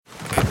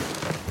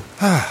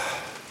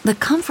The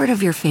comfort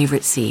of your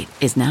favorite seat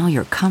is now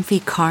your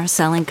comfy car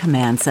selling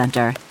command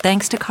center,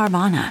 thanks to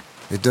Carvana.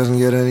 It doesn't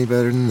get any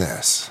better than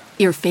this.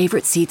 Your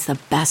favorite seat's the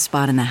best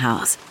spot in the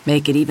house.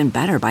 Make it even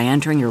better by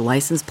entering your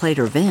license plate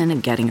or VIN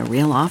and getting a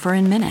real offer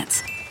in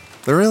minutes.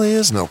 There really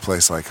is no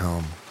place like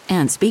home.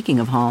 And speaking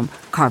of home,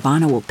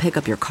 Carvana will pick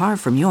up your car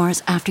from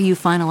yours after you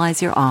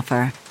finalize your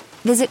offer.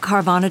 Visit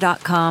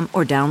Carvana.com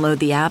or download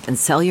the app and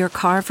sell your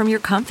car from your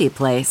comfy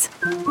place.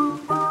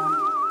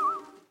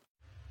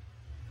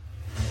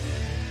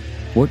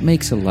 What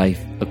makes a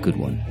life a good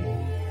one?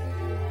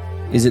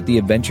 Is it the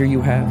adventure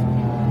you have?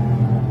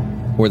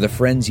 Or the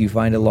friends you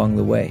find along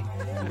the way?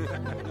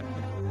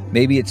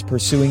 Maybe it's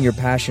pursuing your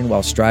passion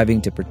while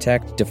striving to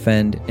protect,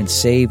 defend, and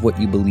save what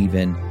you believe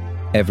in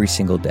every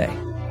single day.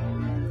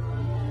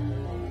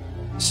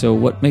 So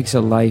what makes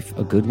a life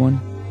a good one?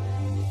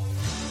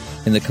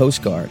 In the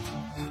Coast Guard,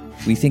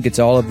 we think it's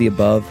all of the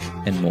above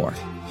and more.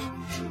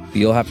 But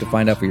you'll have to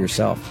find out for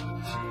yourself.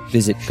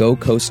 Visit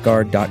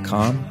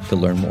gocoastguard.com to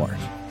learn more.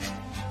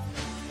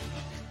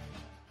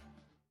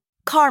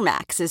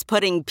 CarMax is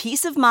putting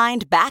peace of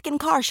mind back in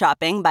car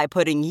shopping by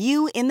putting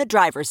you in the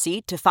driver's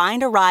seat to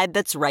find a ride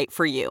that's right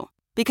for you.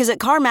 Because at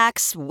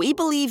CarMax, we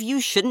believe you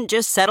shouldn't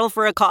just settle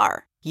for a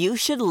car. You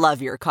should love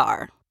your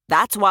car.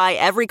 That's why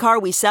every car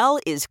we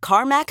sell is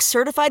CarMax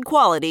certified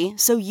quality,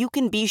 so you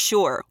can be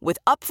sure with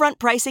upfront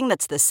pricing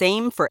that's the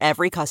same for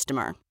every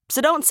customer.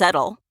 So don't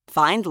settle.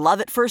 Find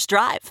love at first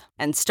drive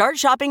and start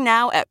shopping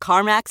now at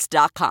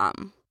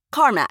CarMax.com.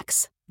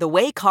 CarMax, the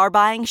way car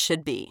buying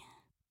should be.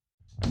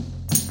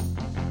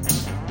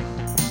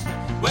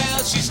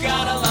 Well, she's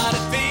got a lot of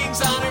things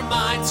on her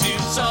mind to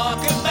talk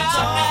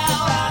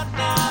about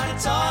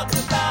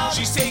now.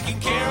 She's taking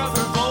care of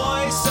her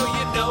voice, so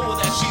you know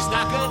that she's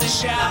not gonna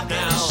shout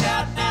now.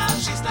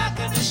 She's not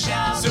gonna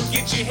shout. So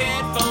get your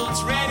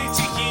headphones ready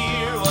to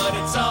hear what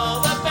it's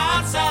all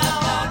about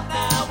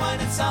now. When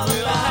it's all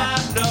we'll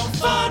have no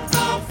fun,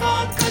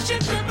 'cause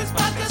Jen Kirkman's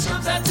podcast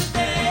comes out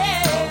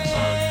today.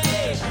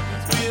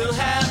 We'll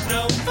have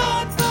no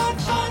fun,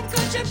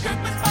 'cause Jen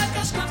Kirkman's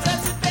podcast comes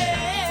out today.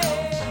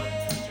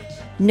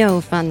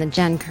 No Fun, the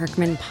Jen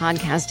Kirkman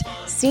Podcast,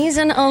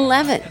 Season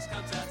 11,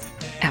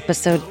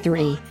 Episode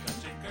 3,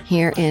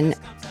 here in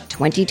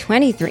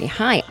 2023.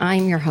 Hi,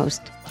 I'm your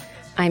host.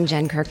 I'm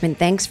Jen Kirkman.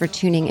 Thanks for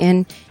tuning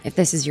in. If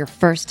this is your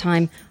first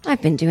time,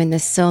 I've been doing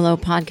this solo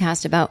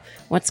podcast about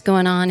what's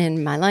going on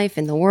in my life,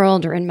 in the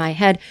world, or in my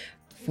head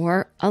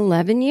for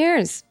 11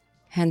 years,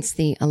 hence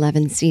the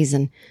 11th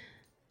season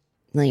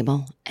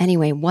label.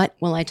 Anyway, what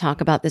will I talk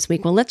about this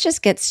week? Well, let's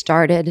just get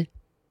started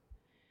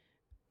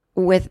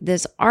with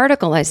this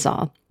article I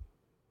saw.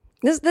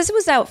 This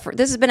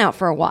has been out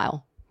for a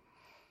while.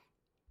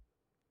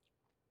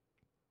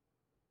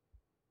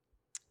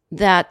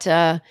 That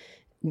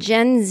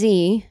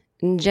Generation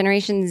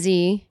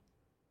Z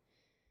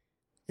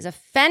is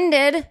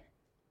offended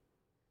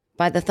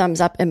by the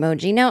thumbs up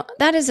emoji. Now,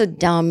 that is a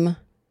dumb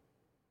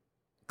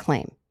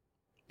claim.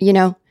 You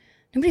know,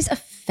 nobody's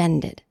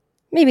offended.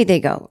 Maybe they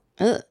go,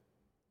 ugh,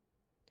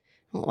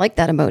 I don't like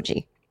that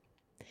emoji.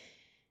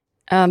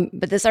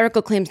 But this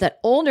article claims that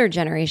older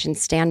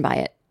generations stand by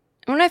it.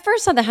 And when I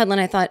first saw the headline,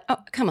 I thought, oh,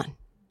 come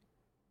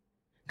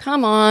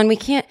on. We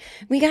can't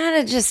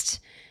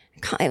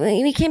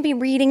be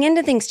reading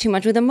into things too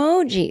much with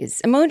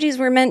emojis. Emojis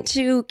were meant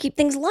to keep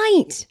things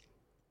light.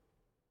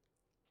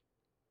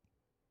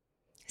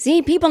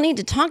 See, people need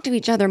to talk to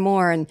each other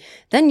more, and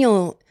then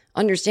you'll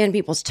understand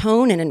people's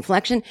tone and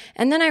inflection.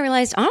 And then I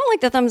realized I don't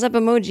like the thumbs up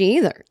emoji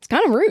either. It's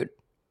kind of rude.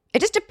 It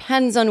just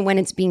depends on when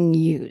it's being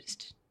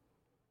used.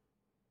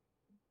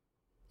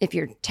 If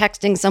you're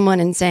texting someone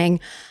and saying,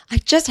 I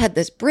just had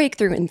this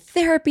breakthrough in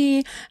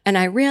therapy and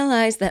I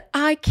realized that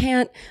I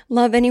can't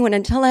love anyone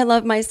until I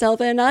love myself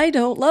and I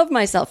don't love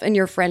myself, and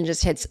your friend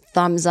just hits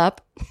thumbs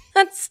up,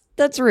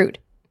 that's rude.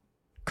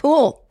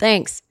 Cool,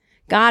 thanks.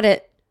 Got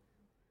it.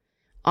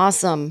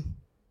 Awesome.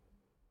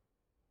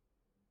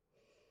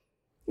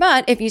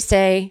 But if you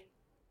say,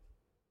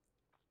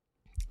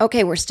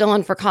 okay, we're still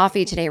on for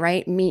coffee today,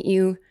 right? Meet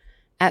you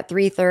at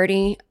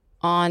 3:30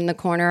 on the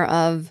corner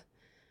of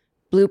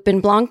Bloop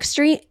and Blanc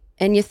Street,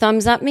 and you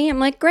thumbs up me, I'm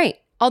like, great.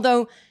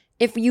 Although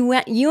if you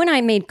and I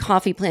made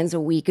coffee plans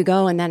a week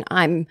ago, and then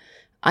I'm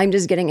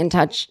just getting in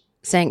touch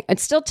saying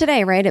it's still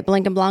today, right, at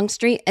Blanc and Blanc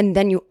Street, and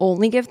then you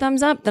only give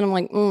thumbs up, then I'm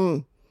like,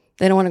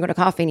 they don't want to go to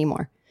coffee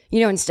anymore.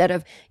 You know, instead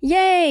of,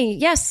 yay,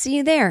 yes, see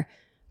you there.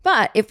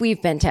 But if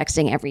we've been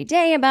texting every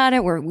day about it,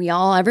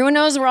 everyone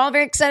knows we're all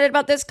very excited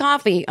about this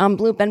coffee on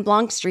Bloop and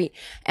Blanc Street,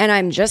 and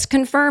I'm just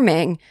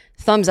confirming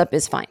thumbs up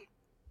is fine.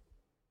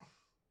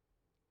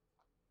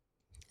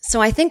 So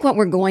I think what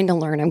we're going to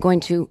learn, I'm going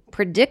to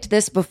predict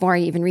this before I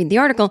even read the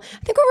article.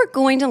 I think what we're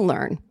going to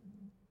learn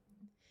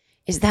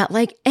is that,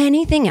 like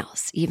anything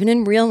else, even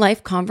in real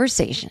life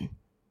conversation,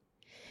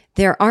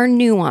 there are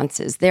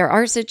nuances. There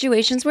are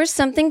situations where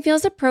something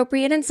feels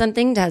appropriate and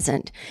something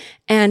doesn't.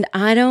 And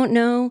I don't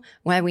know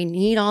why we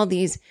need all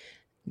these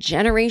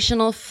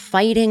generational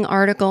fighting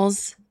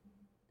articles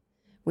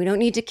We don't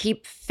need to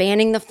keep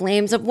fanning the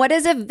flames of what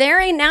is a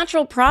very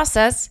natural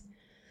process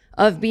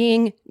of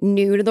being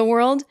new to the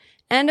world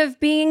and of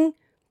being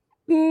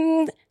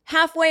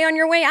halfway on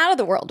your way out of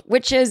the world,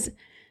 which is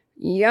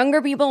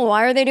younger people.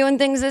 Why are they doing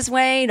things this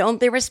way? Don't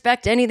they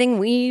respect anything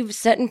we've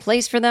set in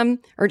place for them?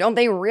 Or don't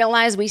they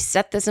realize we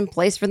set this in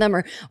place for them?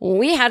 Or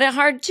we had it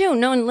hard too.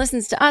 No one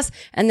listens to us.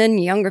 And then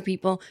younger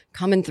people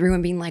coming through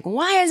and being like,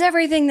 why is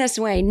everything this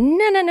way?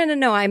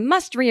 No. I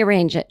must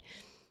rearrange it.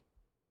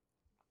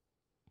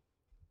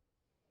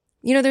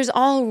 You know, there's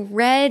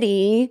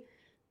already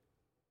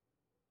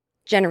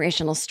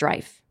generational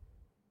strife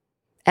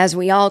as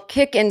we all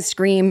kick and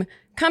scream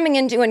coming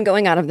into and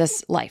going out of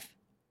this life.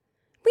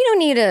 We don't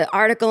need an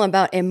article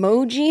about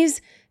emojis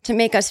to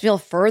make us feel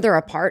further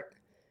apart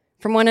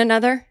from one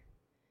another.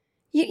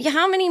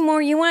 How many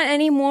more? You want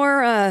any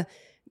more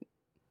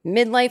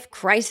midlife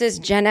crisis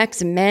Gen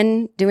X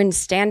men doing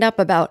stand-up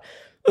about,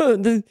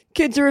 the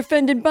kids are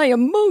offended by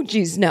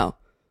emojis now.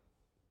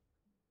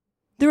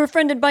 They're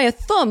offended by a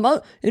thumb.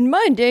 In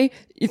my day,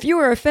 if you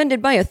were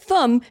offended by a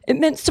thumb, it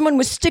meant someone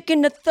was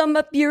sticking a thumb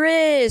up your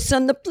ass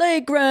on the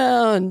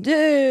playground.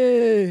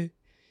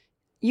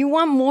 You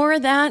want more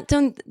of that?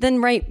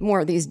 Then write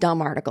more of these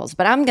dumb articles.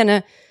 But I'm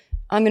gonna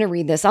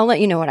read this. I'll let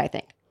you know what I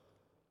think.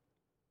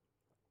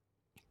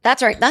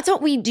 That's right. That's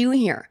what we do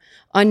here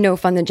on No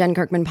Fun, the Jen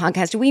Kirkman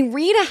podcast. We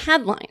read a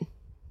headline.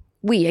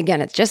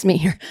 Again, it's just me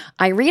here.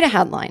 I read a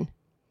headline.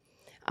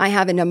 I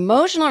have an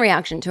emotional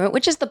reaction to it,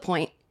 which is the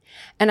point.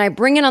 And I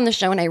bring it on the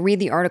show and I read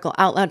the article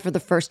out loud for the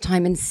first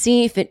time and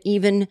see if it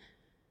even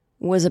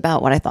was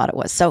about what I thought it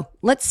was. So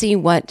let's see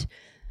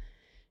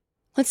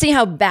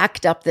how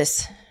backed up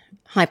this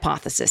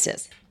hypothesis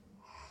is.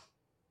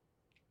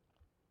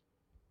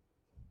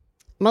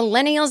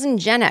 Millennials and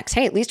Gen X.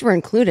 Hey, at least we're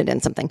included in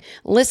something.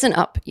 Listen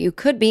up. You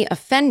could be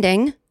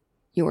offending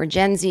your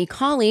Gen Z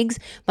colleagues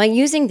by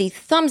using the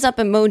thumbs up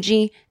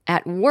emoji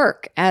at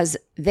work, as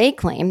they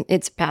claim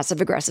it's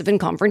passive aggressive and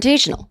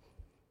confrontational.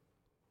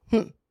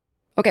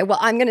 Okay, well,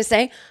 I'm going to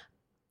say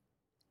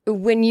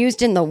when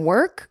used in the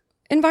work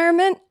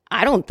environment,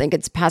 I don't think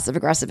it's passive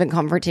aggressive and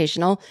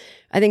confrontational.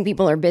 I think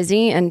people are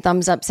busy and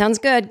thumbs up sounds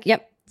good.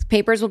 Yep,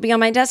 papers will be on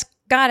my desk.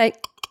 Got it.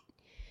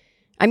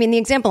 I mean, the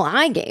example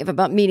I gave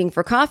about meeting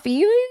for coffee,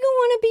 you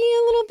want to be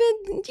a little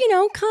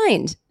bit,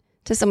 kind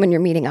to someone you're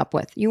meeting up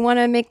with. You want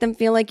to make them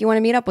feel like you want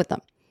to meet up with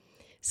them.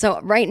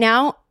 So right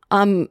now,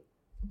 I'm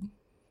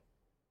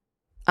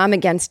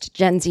against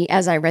Gen Z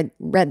as I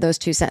read those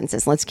two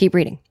sentences. Let's keep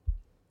reading.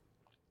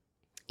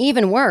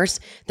 Even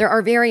worse, there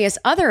are various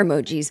other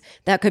emojis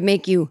that could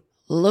make you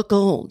look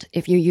old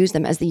if you use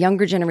them, as the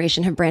younger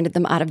generation have branded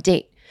them out of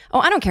date. Oh,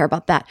 I don't care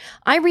about that.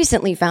 I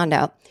recently found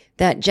out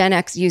that Gen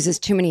X uses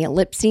too many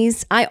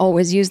ellipses. I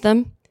always use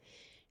them.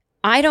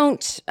 I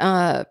don't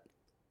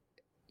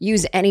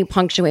use any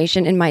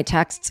punctuation in my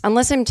texts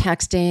unless I'm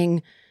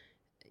texting,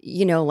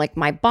 like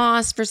my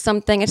boss for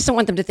something. I just don't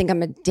want them to think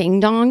I'm a ding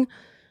dong.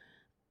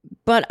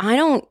 But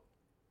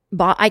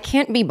I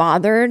can't be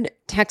bothered.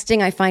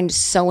 Texting I find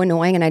so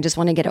annoying and I just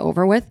want to get it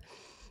over with.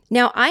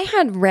 Now, I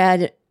had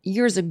read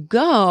years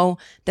ago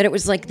that it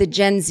was like the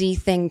Gen Z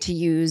thing to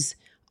use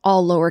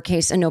all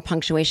lowercase and no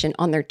punctuation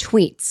on their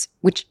tweets,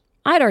 which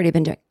I'd already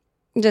been doing.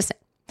 Just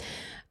saying.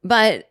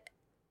 But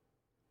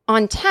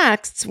on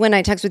texts, when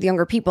I text with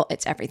younger people,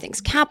 it's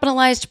everything's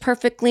capitalized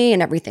perfectly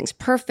and everything's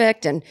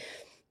perfect. And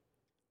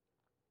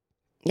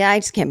yeah, I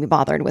just can't be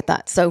bothered with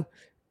that. So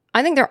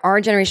I think there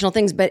are generational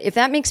things, but if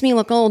that makes me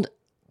look old,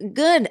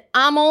 good,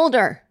 I'm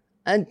older.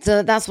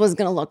 That's what it's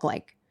going to look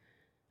like.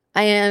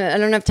 I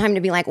don't have time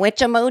to be like, which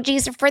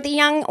emojis are for the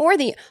young or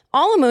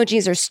all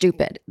emojis are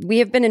stupid. We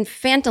have been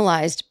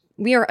infantilized.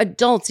 We are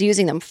adults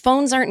using them.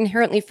 Phones aren't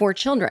inherently for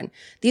children.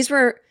 These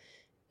were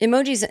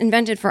emojis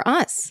invented for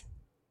us.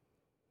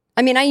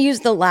 I mean, I use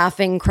the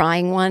laughing,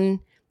 crying one.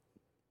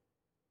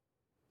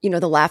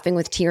 The laughing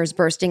with tears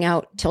bursting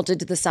out, tilted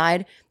to the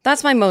side.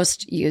 That's my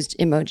most used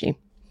emoji.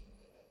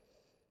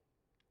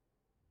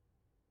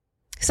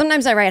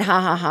 Sometimes I write ha,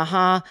 ha, ha,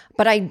 ha,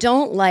 but I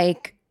don't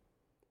like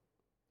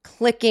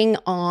clicking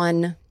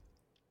on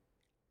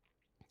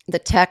the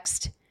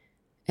text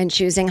and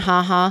choosing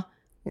ha, ha.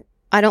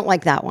 I don't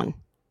like that one.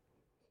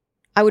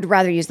 I would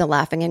rather use the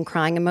laughing and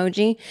crying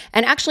emoji.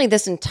 And actually,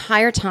 this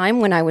entire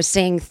time when I was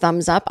saying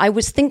thumbs up, I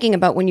was thinking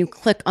about when you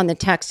click on the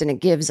text and it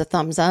gives a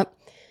thumbs up.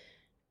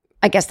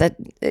 I guess that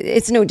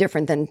it's no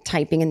different than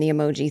typing in the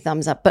emoji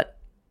thumbs up. But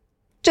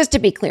just to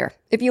be clear,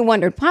 if you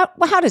wondered,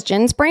 how does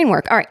Jen's brain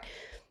work? All right.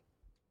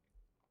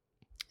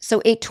 So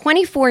a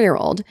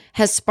 24-year-old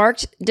has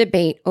sparked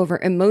debate over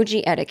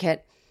emoji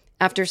etiquette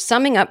after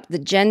summing up the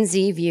Gen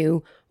Z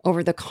view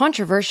over the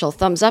controversial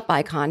thumbs up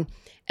icon,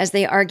 as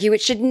they argue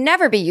it should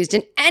never be used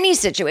in any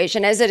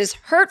situation as it is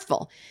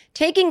hurtful.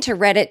 Taking to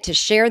Reddit to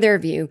share their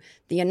view,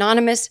 the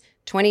anonymous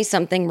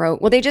 20-something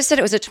wrote, well, they just said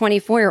it was a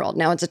 24-year-old.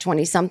 Now it's a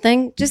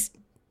 20-something. Just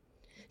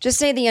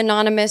say the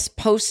anonymous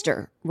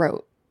poster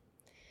wrote.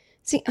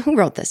 See, who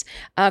wrote this?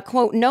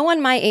 Quote, no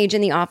one my age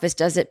in the office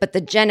does it, but the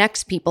Gen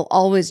X people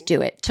always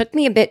do it. Took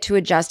me a bit to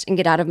adjust and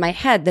get out of my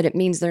head that it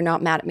means they're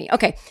not mad at me.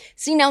 Okay,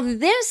 see, now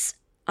this,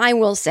 I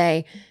will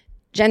say,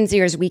 Gen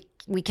Zers,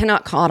 we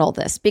cannot coddle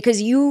this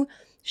because you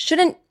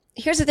shouldn't.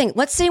 Here's the thing.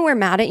 Let's say we're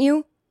mad at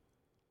you.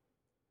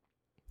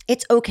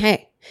 It's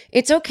okay.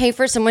 It's okay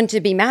for someone to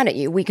be mad at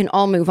you. We can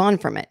all move on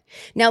from it.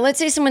 Now, let's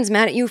say someone's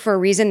mad at you for a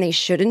reason they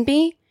shouldn't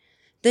be.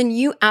 Then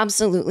you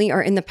absolutely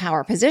are in the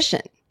power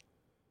position.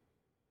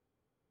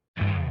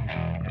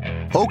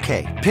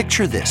 Okay,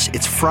 picture this.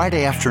 It's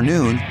Friday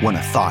afternoon when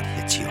a thought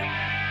hits you.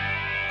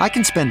 I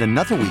can spend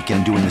another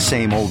weekend doing the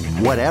same old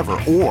whatever,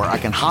 or I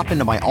can hop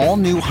into my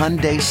all-new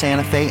Hyundai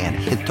Santa Fe and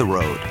hit the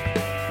road.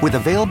 With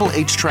available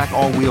H-Track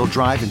all-wheel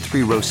drive and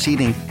 3-row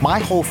seating, my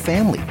whole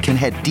family can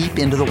head deep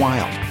into the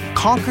wild.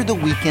 Conquer the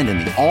weekend in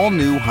the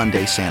all-new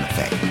Hyundai Santa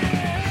Fe.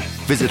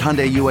 Visit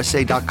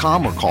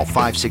HyundaiUSA.com or call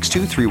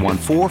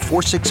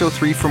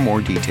 562-314-4603 for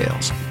more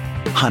details.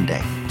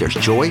 Hyundai, there's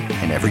joy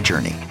in every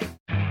journey.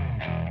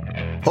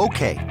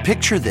 Okay,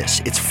 picture this.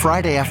 It's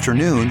Friday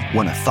afternoon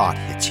when a thought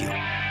hits you.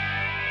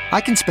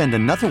 I can spend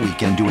another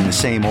weekend doing the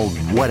same old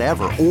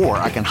whatever, or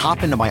I can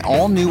hop into my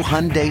all-new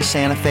Hyundai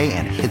Santa Fe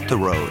and hit the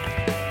road.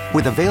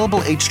 With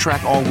available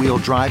H-Track all-wheel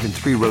drive and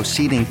 3-row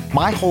seating,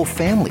 my whole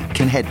family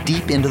can head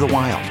deep into the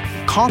wild.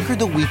 Conquer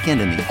the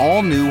weekend in the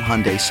all-new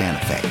Hyundai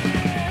Santa Fe.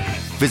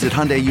 Visit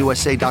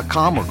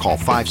HyundaiUSA.com or call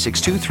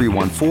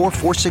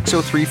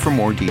 562-314-4603 for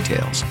more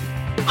details.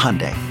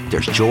 Hyundai,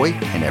 there's joy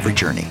in every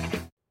journey.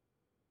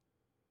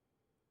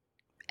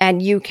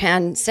 And you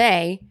can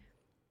say,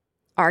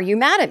 are you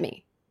mad at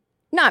me?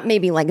 Not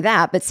maybe like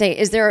that, but say,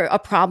 is there a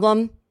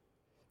problem?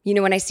 You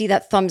know, when I see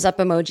that thumbs up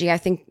emoji, I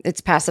think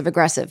it's passive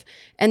aggressive.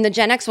 And the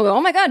Gen X will go,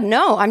 oh my God,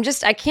 no,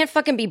 I can't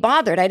fucking be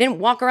bothered. I didn't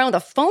walk around with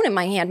a phone in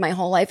my hand my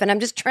whole life. And I'm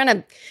just trying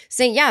to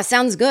say, yeah,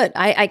 sounds good.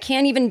 I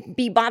can't even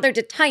be bothered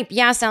to type,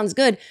 yeah, sounds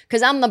good,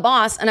 because I'm the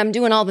boss and I'm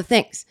doing all the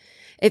things.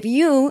 If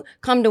you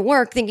come to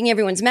work thinking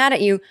everyone's mad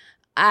at you,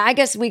 I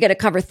guess we got to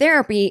cover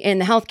therapy in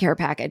the healthcare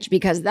package,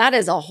 because that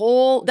is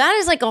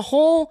like a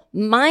whole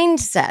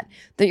mindset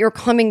that you're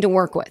coming to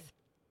work with.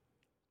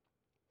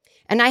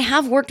 And I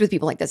have worked with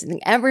people like this. I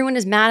think everyone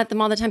is mad at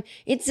them all the time.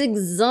 It's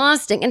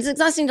exhausting. And it's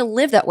exhausting to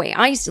live that way.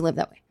 I used to live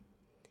that way.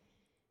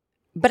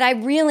 But I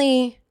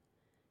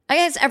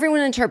guess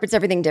everyone interprets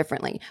everything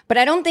differently. But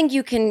I don't think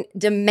you can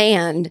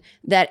demand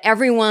that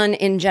everyone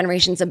in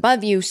generations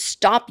above you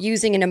stop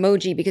using an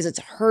emoji because it's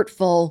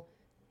hurtful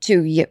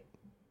to you.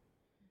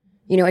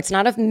 You know, it's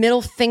not a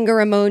middle finger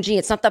emoji.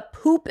 It's not the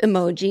poop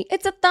emoji.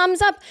 It's a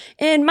thumbs up.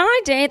 In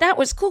my day, that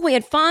was cool. We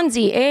had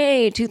Fonzie.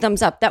 Hey, 2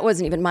 thumbs up. That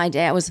wasn't even my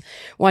day. I was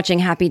watching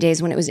Happy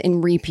Days when it was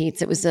in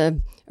repeats. It was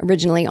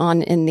originally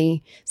on in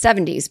the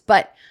 70s.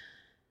 But,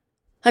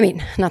 I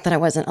mean, not that I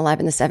wasn't alive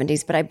in the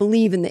 70s, but I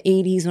believe in the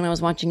 80s when I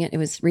was watching it, it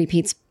was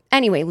repeats.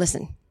 Anyway,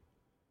 listen.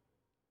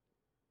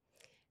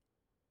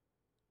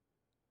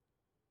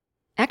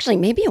 Actually,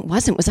 maybe it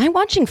wasn't. Was I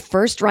watching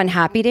first run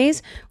Happy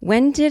Days?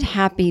 When did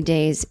Happy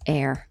Days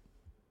air?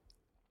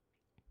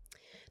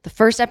 The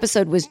first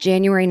episode was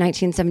January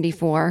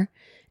 1974,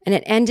 and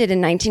it ended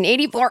in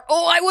 1984.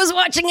 Oh, I was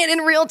watching it in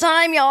real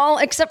time, y'all,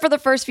 except for the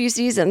first few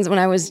seasons when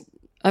I was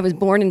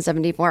born in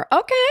 74.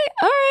 Okay,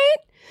 all right.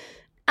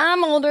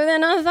 I'm older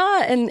than I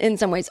thought in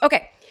some ways.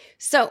 Okay,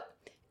 so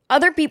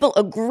other people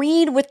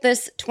agreed with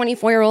this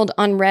 24-year-old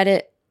on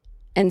Reddit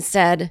and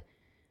said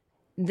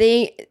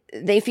they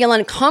feel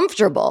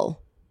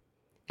uncomfortable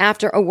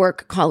after a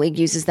work colleague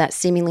uses that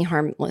seemingly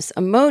harmless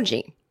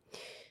emoji.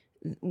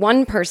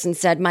 One person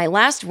said, my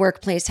last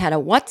workplace had a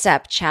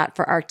WhatsApp chat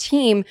for our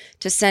team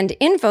to send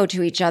info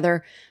to each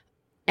other,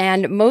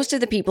 and most of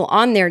the people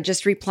on there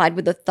just replied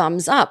with a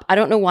thumbs up. I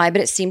don't know why,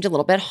 but it seemed a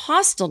little bit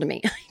hostile to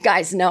me.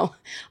 Guys, no.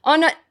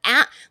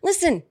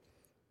 Listen.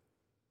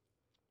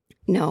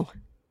 No.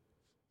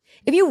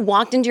 If you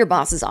walked into your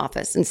boss's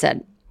office and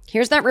said,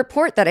 here's that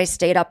report that I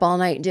stayed up all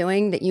night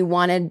doing that you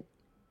wanted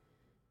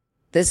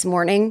this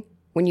morning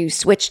when you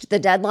switched the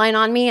deadline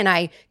on me and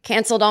I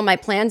canceled all my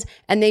plans,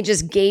 and they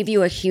just gave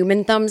you a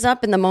human thumbs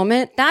up in the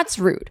moment, that's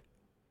rude.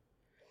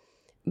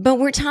 But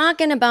we're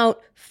talking about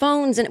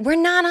phones, and we're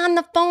not on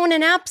the phone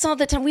and apps all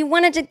the time. We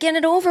wanted to get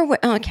it over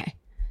with. Okay.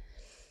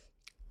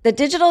 The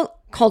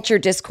digital culture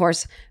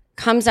discourse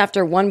comes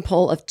after one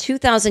poll of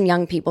 2,000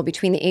 young people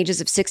between the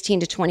ages of 16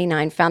 to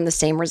 29 found the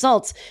same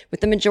results,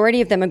 with the majority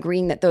of them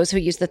agreeing that those who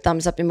use the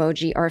thumbs up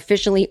emoji are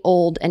officially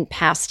old and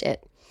past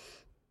it.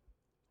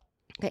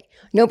 Okay,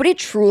 nobody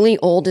truly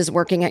old is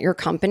working at your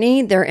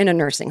company. They're in a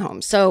nursing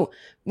home. So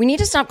we need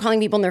to stop calling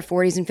people in their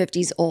 40s and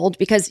 50s old,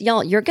 because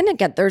y'all, you're going to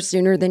get there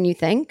sooner than you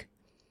think.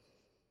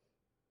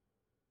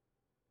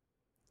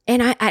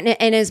 And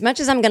as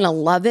much as I'm going to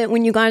love it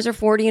when you guys are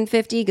 40 and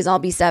 50, because I'll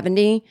be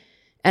 70,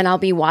 and I'll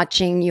be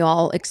watching you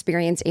all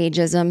experience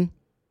ageism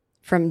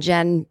from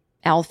Gen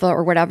Alpha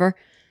or whatever,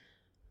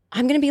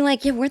 I'm going to be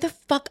like, yeah, where the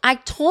fuck? I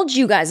told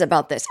you guys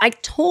about this. I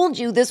told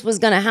you this was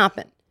going to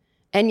happen.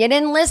 And you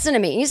didn't listen to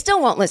me. You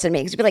still won't listen to me,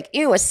 because you'll be like,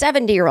 ew, a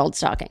 70-year-old's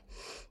talking.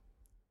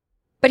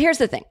 But here's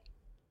the thing.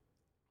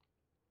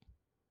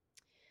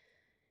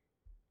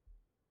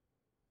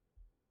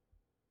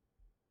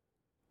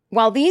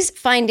 While these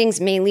findings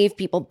may leave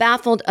people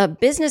baffled, a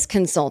business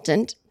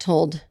consultant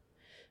told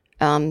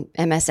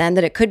MSN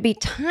that it could be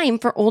time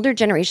for older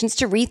generations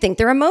to rethink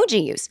their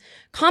emoji use.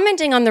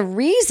 Commenting on the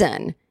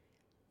reason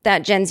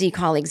that Gen Z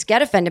colleagues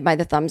get offended by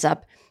the thumbs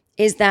up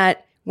is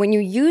that when you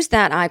use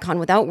that icon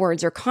without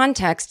words or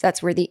context,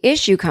 that's where the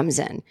issue comes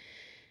in.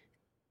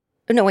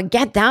 No, I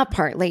get that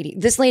part, lady.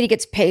 This lady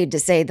gets paid to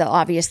say the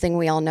obvious thing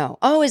we all know.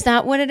 Oh, is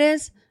that what it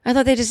is? I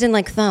thought they just didn't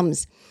like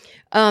thumbs.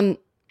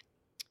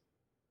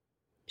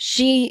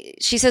 She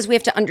says we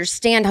have to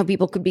understand how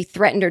people could be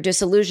threatened or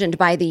disillusioned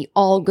by the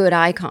all good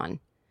icon.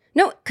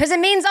 No, because it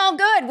means all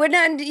good.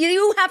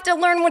 You have to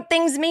learn what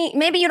things mean.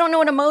 Maybe you don't know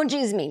what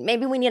emojis mean.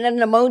 Maybe we need an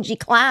emoji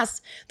class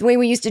the way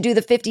we used to do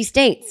the 50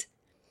 states.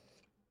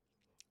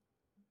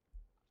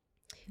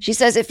 She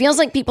says it feels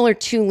like people are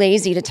too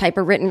lazy to type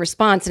a written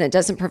response and it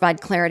doesn't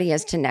provide clarity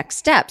as to next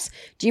steps.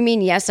 Do you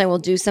mean, yes, I will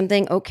do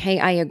something? Okay,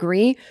 I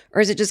agree.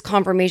 Or is it just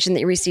confirmation that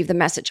you received the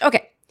message?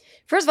 Okay.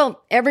 First of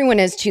all, everyone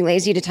is too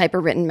lazy to type a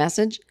written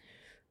message.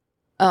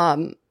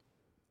 But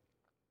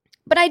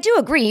I do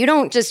agree. You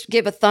don't just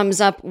give a thumbs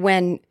up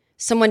when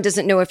someone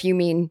doesn't know if you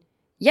mean,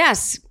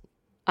 yes,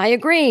 I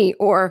agree,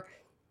 or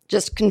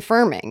just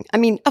confirming. I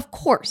mean, of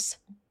course.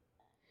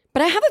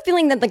 But I have a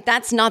feeling that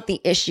that's not the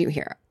issue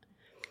here.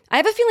 I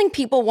have a feeling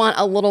people want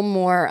a little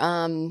more, I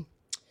don't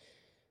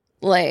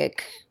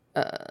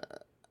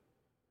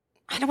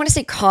want to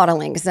say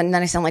coddling, because then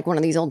I sound like one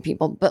of these old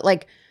people, but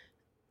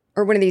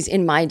or one of these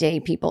in my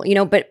day people,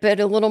 but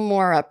a little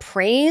more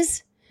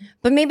praise.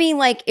 But maybe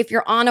if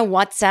you're on a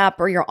WhatsApp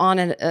or you're on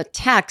a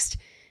text,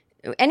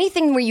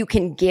 anything where you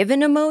can give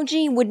an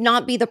emoji would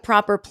not be the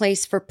proper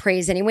place for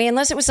praise anyway,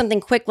 unless it was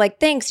something quick like,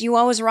 thanks, you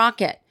always rock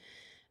it.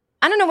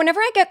 I don't know. Whenever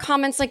I get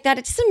comments like that,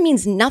 it just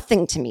means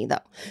nothing to me, though.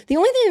 The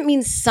only thing that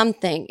means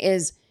something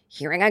is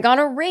hearing I got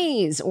a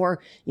raise, or,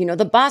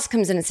 the boss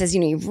comes in and says,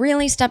 you've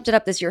really stepped it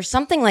up this year,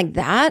 something like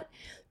that.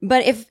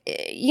 But if,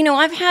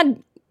 I've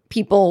had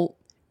people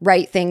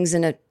write things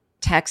in a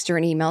text or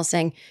an email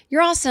saying,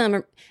 you're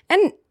awesome.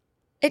 And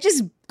it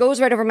just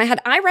goes right over my head.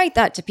 I write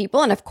that to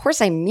people, and of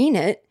course I mean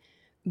it.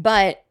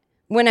 But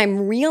when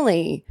I'm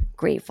really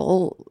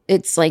grateful,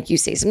 it's like you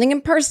say something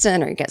in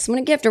person or you get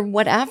someone a gift or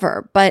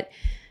whatever. But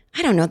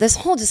I don't know. This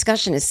whole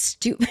discussion is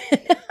stupid.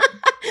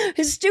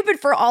 It's stupid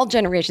for all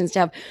generations to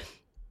have.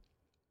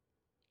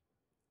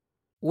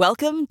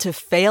 Welcome to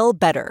Fail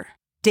Better,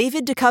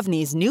 David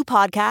Duchovny's new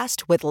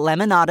podcast with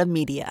Lemonada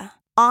Media.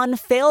 On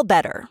Fail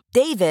Better,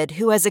 David,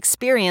 who has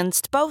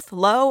experienced both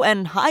low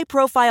and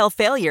high-profile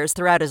failures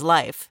throughout his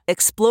life,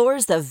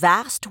 explores the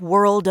vast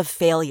world of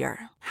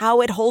failure,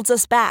 how it holds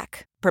us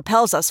back,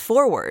 propels us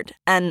forward,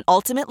 and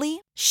ultimately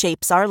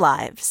shapes our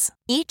lives.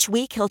 Each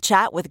week he'll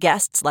chat with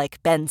guests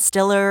like Ben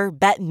Stiller,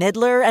 Bette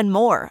Midler, and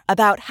more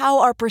about how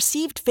our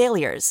perceived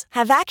failures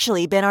have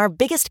actually been our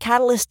biggest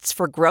catalysts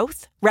for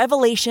growth,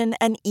 revelation,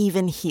 and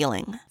even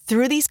healing.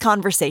 Through these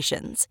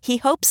conversations, he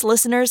hopes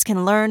listeners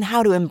can learn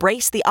how to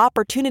embrace the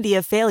opportunity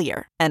of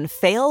failure and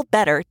fail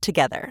better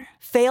together.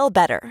 Fail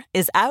Better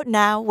is out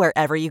now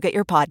wherever you get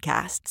your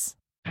podcasts.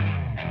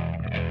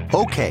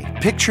 Okay,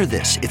 picture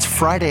this. It's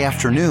Friday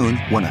afternoon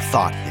when a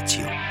thought hits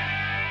you.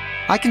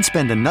 I can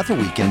spend another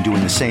weekend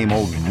doing the same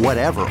old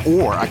whatever,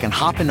 or I can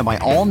hop into my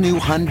all-new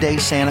Hyundai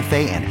Santa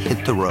Fe and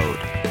hit the road.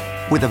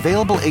 With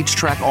available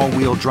H-Track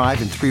all-wheel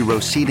drive and 3-row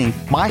seating,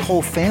 my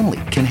whole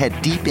family can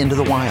head deep into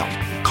the wild.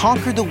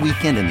 Conquer the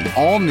weekend in the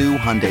all-new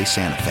Hyundai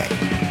Santa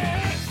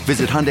Fe.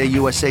 Visit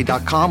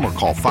HyundaiUSA.com or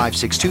call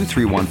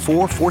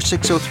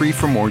 562-314-4603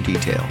 for more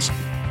details.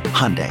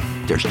 Hyundai,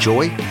 there's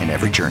joy in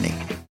every journey.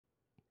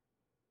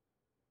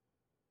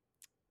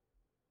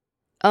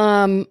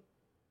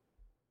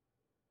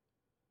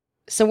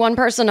 So one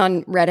person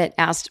on Reddit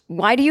asked,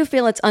 why do you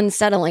feel it's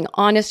unsettling?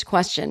 Honest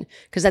question.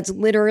 Because that's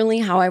literally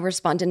how I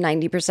respond to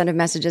 90% of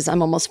messages.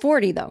 I'm almost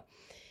 40 though.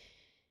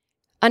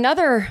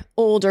 Another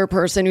older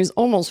person who's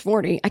almost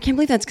 40, I can't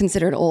believe that's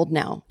considered old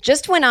now.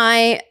 Just when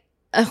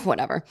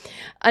whatever.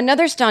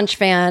 Another staunch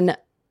fan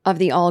of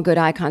the all good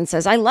icon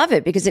says, I love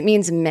it because it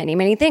means many,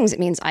 many things. It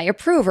means I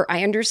approve, or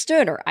I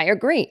understood, or I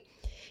agree.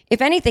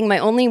 If anything, my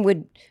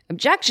only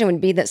objection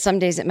would be that some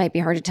days it might be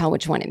hard to tell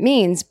which one it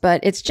means, but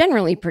it's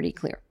generally pretty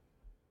clear.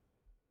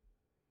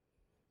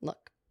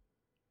 Look,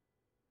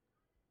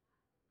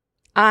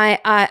 my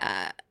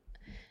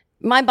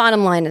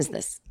bottom line is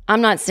this. I'm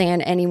not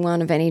saying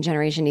anyone of any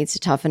generation needs to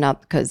toughen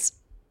up, because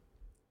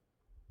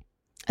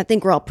I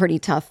think we're all pretty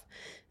tough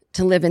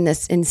to live in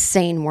this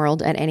insane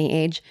world at any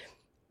age.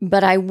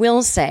 But I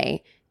will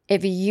say,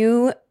 if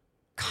you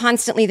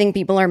constantly think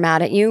people are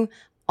mad at you,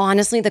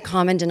 honestly, the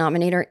common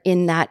denominator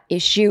in that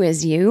issue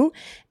is you.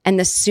 And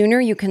the sooner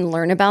you can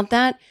learn about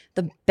that,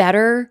 the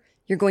better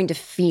you're going to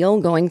feel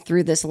going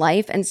through this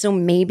life. And so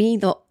maybe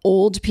the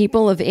old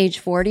people of age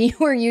 40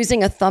 who are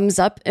using a thumbs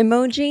up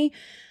emoji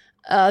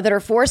that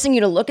are forcing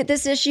you to look at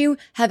this issue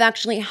have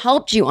actually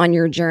helped you on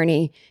your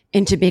journey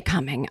into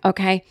becoming,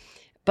 okay?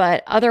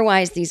 But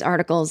otherwise, these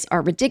articles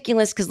are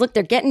ridiculous because, look,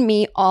 they're getting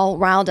me all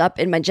riled up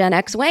in my Gen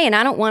X way, and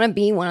I don't want to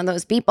be one of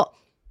those people.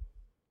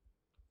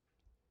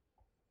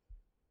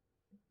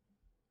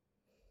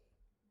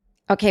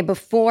 Okay,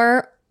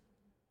 before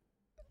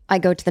I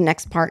go to the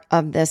next part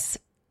of this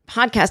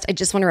podcast, I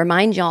just want to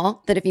remind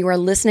y'all that if you are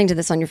listening to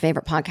this on your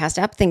favorite podcast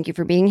app, thank you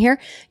for being here.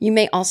 You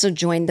may also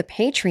join the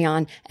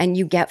Patreon and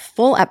you get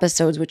full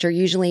episodes, which are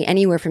usually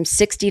anywhere from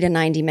 60 to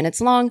 90 minutes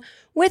long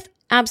with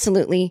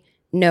absolutely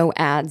no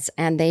ads.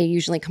 And they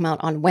usually come out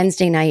on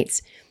Wednesday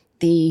nights.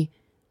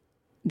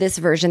 This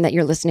version that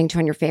you're listening to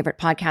on your favorite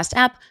podcast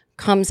app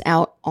comes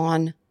out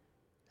on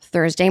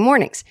Thursday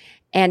mornings.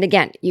 And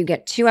again, you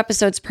get 2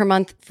 episodes per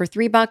month for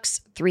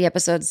 $3, 3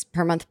 episodes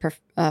per month for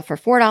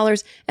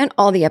 $4, and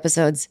all the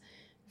episodes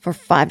for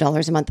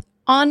 $5 a month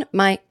on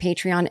my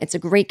Patreon. It's a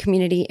great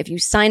community. If you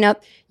sign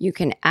up, you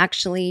can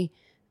actually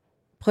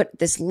put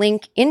this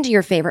link into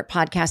your favorite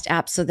podcast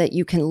app so that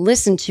you can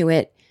listen to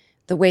it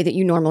the way that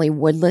you normally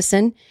would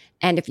listen.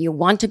 And if you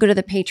want to go to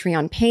the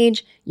Patreon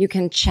page, you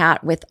can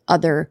chat with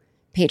other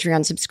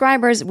Patreon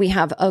subscribers. We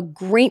have a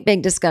great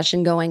big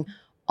discussion going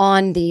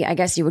on the, I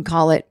guess you would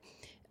call it,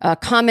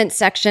 comment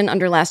section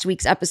under last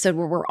week's episode,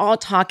 where we're all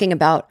talking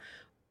about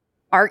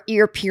our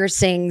ear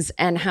piercings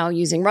and how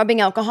using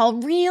rubbing alcohol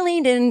really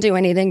didn't do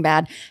anything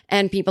bad.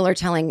 And people are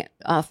telling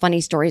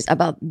funny stories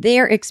about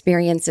their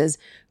experiences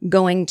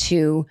going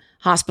to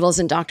hospitals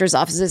and doctors'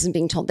 offices and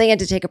being told they had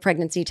to take a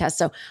pregnancy test.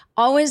 So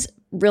always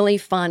really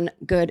fun,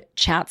 good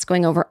chats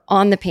going over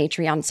on the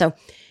Patreon. So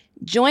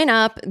join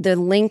up. The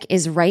link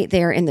is right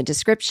there in the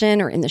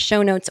description or in the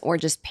show notes, or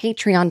just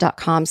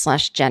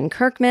patreon.com/Jen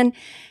Kirkman.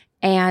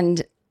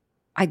 And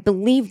I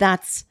believe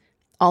that's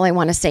all I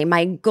want to say.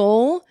 My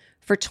goal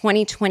for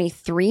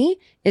 2023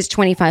 is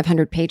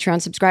 2,500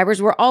 Patreon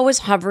subscribers. We're always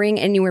hovering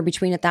anywhere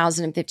between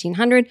 1,000 and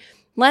 1,500.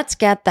 Let's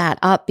get that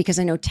up, because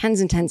I know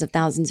tens and tens of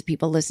thousands of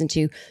people listen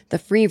to the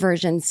free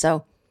version.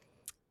 So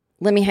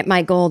let me hit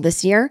my goal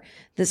this year.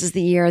 This is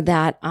the year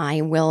that I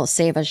will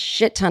save a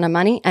shit ton of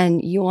money,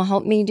 and you will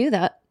help me do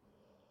that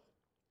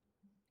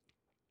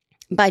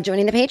by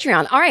joining the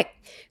Patreon. All right.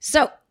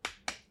 So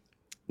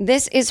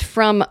this is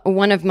from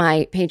one of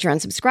my Patreon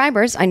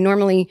subscribers. I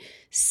normally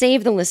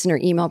save the listener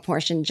email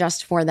portion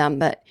just for them,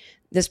 but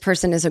this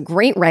person is a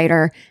great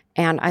writer,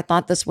 and I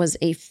thought this was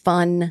a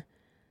fun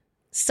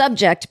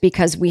subject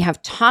because we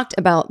have talked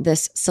about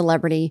this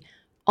celebrity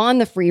on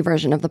the free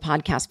version of the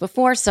podcast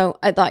before. So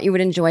I thought you would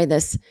enjoy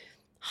this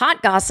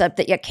hot gossip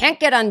that you can't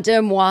get on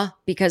deux mois,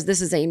 because this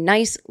is a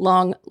nice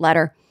long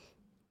letter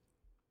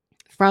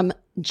from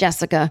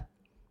Jessica.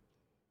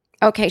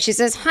 Okay, she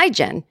says, "Hi,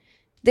 Jen.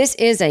 This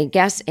is, I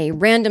guess, a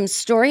random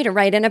story to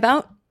write in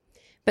about.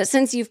 But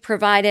since you've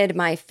provided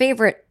my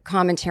favorite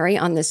commentary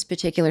on this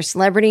particular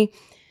celebrity,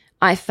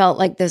 I felt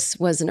like this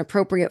was an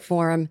appropriate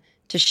forum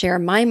to share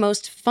my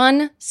most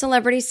fun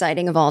celebrity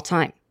sighting of all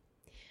time.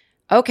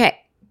 Okay,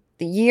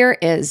 the year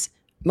is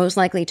most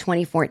likely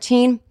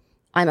 2014.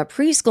 I'm a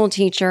preschool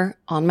teacher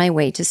on my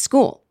way to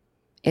school.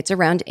 It's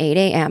around 8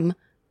 a.m.,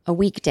 a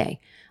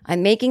weekday.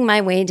 I'm making my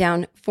way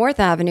down 4th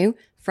Avenue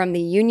from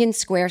the Union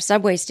Square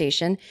subway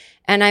station,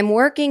 and I'm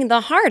working the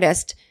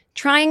hardest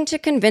trying to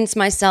convince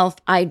myself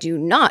I do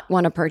not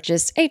want to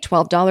purchase a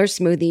 $12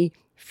 smoothie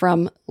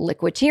from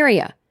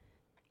Liquiteria.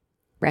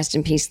 Rest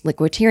in peace,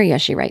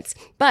 Liquiteria, she writes.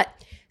 But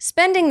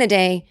spending the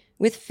day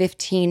with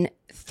 15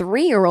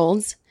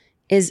 3-year-olds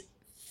is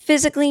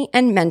physically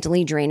and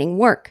mentally draining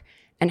work,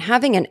 and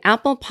having an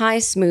apple pie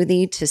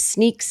smoothie to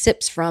sneak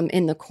sips from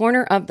in the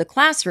corner of the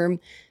classroom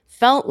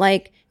felt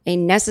like a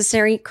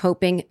necessary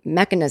coping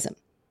mechanism,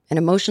 an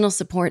emotional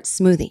support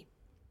smoothie.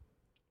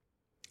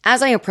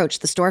 As I approach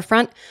the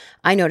storefront,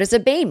 I notice a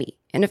baby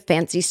in a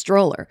fancy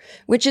stroller,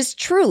 which is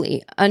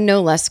truly a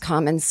no less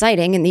common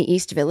sighting in the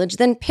East Village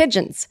than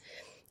pigeons.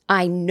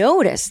 I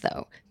notice,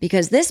 though,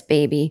 because this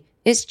baby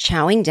is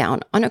chowing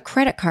down on a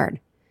credit card.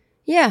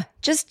 Yeah,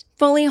 just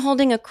fully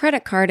holding a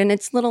credit card in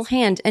its little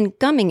hand and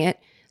gumming it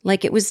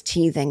like it was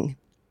teething.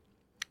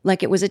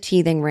 Like it was a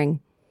teething ring.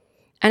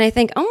 And I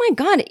think, oh my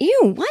God,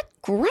 ew, what?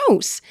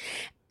 Gross.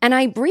 And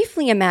I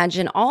briefly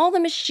imagine all the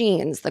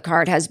machines the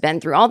card has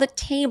been through, all the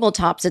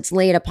tabletops it's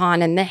laid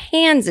upon, and the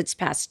hands it's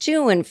passed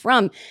to and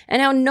from,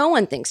 and how no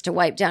one thinks to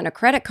wipe down a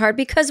credit card,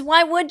 because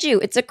why would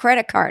you? It's a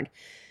credit card.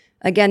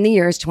 Again, the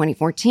year is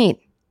 2014.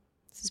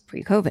 This is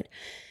pre-COVID.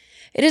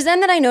 It is then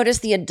that I notice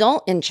the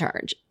adult in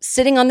charge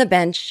sitting on the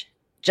bench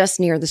just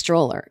near the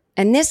stroller.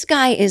 And this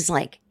guy is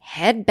like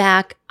head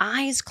back,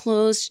 eyes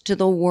closed to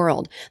the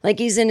world, like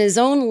he's in his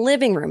own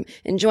living room,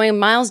 enjoying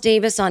Miles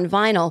Davis on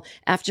vinyl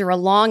after a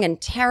long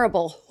and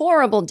terrible,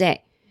 horrible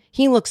day.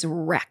 He looks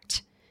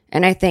wrecked.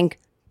 And I think,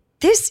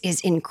 this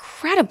is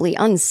incredibly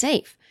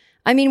unsafe.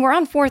 I mean, we're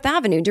on 4th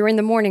Avenue during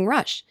the morning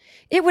rush.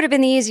 It would have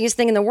been the easiest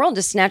thing in the world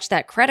to snatch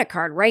that credit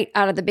card right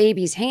out of the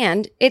baby's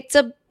hand. It's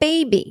a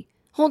baby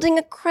holding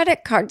a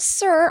credit card.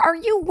 Sir, are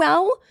you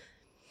well?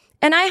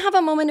 And I have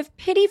a moment of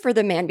pity for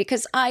the man,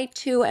 because I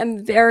too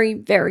am very,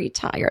 very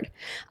tired.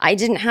 I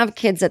didn't have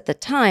kids at the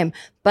time,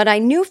 but I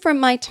knew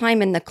from my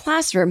time in the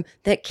classroom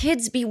that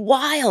kids be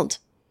wild.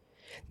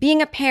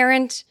 Being a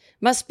parent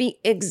must be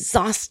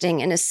exhausting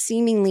in a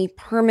seemingly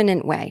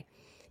permanent way.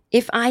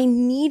 If I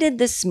needed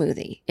the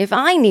smoothie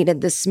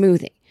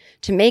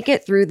to make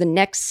it through the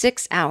next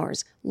 6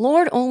 hours.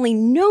 Lord only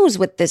knows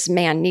what this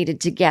man needed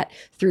to get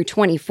through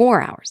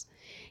 24 hours.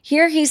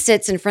 Here he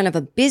sits in front of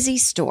a busy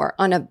store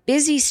on a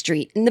busy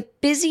street in the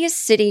busiest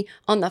city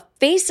on the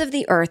face of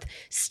the earth,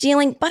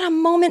 stealing but a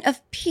moment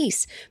of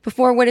peace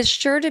before what is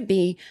sure to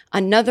be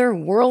another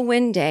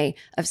whirlwind day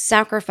of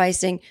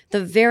sacrificing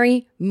the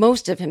very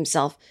most of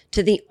himself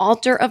to the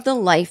altar of the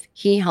life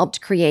he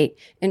helped create,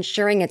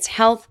 ensuring its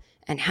health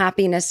and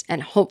happiness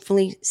and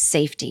hopefully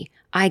safety.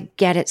 I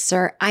get it,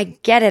 sir. I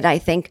get it, I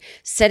think,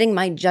 setting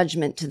my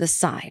judgment to the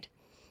side.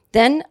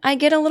 Then I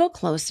get a little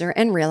closer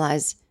and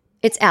realize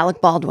it's Alec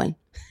Baldwin.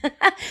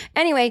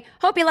 Anyway,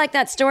 hope you like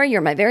that story.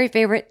 You're my very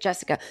favorite,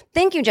 Jessica.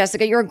 Thank you,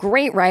 Jessica. You're a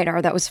great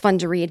writer. That was fun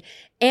to read.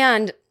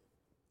 And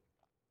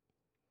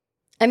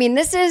I mean,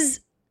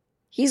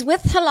 he's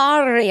with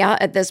Hilaria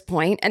at this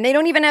point, and they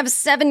don't even have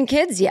 7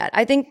 kids yet.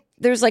 I think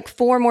there's like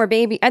 4 more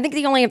babies. I think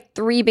they only have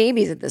 3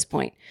 babies at this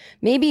point.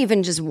 Maybe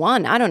even just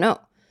 1. I don't know.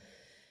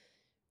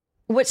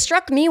 What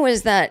struck me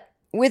was that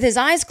with his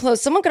eyes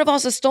closed, someone could have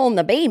also stolen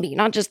the baby,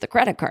 not just the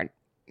credit card.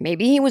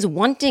 Maybe he was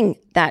wanting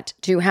that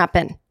to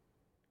happen.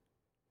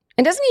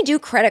 And doesn't he do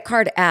credit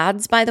card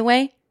ads, by the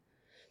way?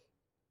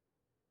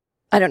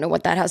 I don't know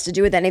what that has to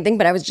do with anything,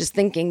 but I was just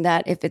thinking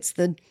that if it's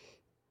the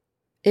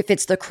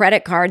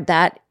credit card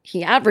that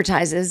he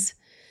advertises,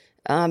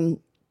 maybe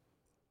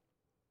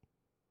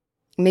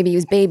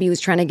his baby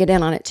was trying to get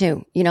in on it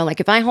too. You know, like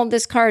if I hold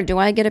this card, do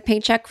I get a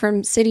paycheck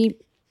from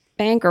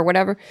Citibank or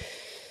whatever?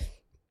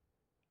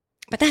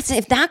 But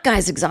if that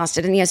guy's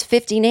exhausted and he has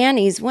 50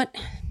 nannies, what?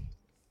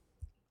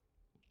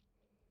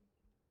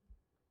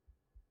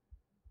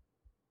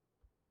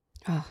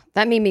 Oh,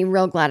 that made me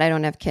real glad I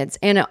don't have kids.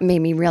 And it made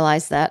me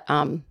realize that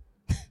I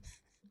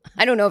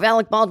don't know if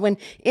Alec Baldwin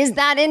is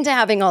that into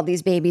having all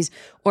these babies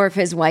or if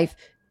his wife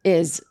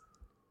is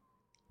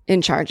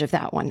in charge of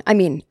that one. I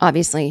mean,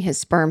 obviously his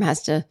sperm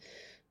has to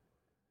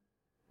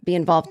be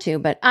involved too,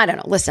 but I don't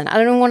know. Listen,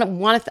 I don't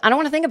want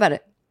to think about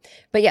it.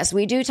 But yes,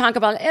 we do talk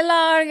about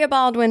Hilaria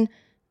Baldwin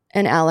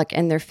and Alec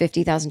and their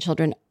 50,000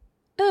 children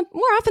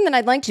more often than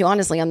I'd like to,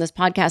 honestly, on this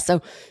podcast.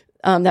 So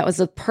that was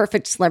a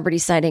perfect celebrity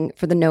sighting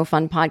for the No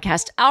Fun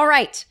podcast. All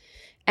right.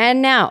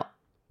 And now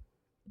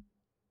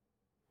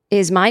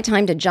is my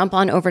time to jump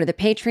on over to the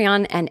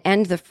Patreon and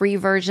end the free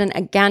version.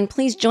 Again,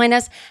 please join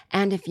us.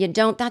 And if you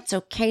don't, that's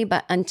okay.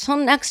 But until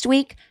next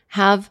week,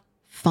 have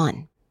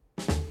fun.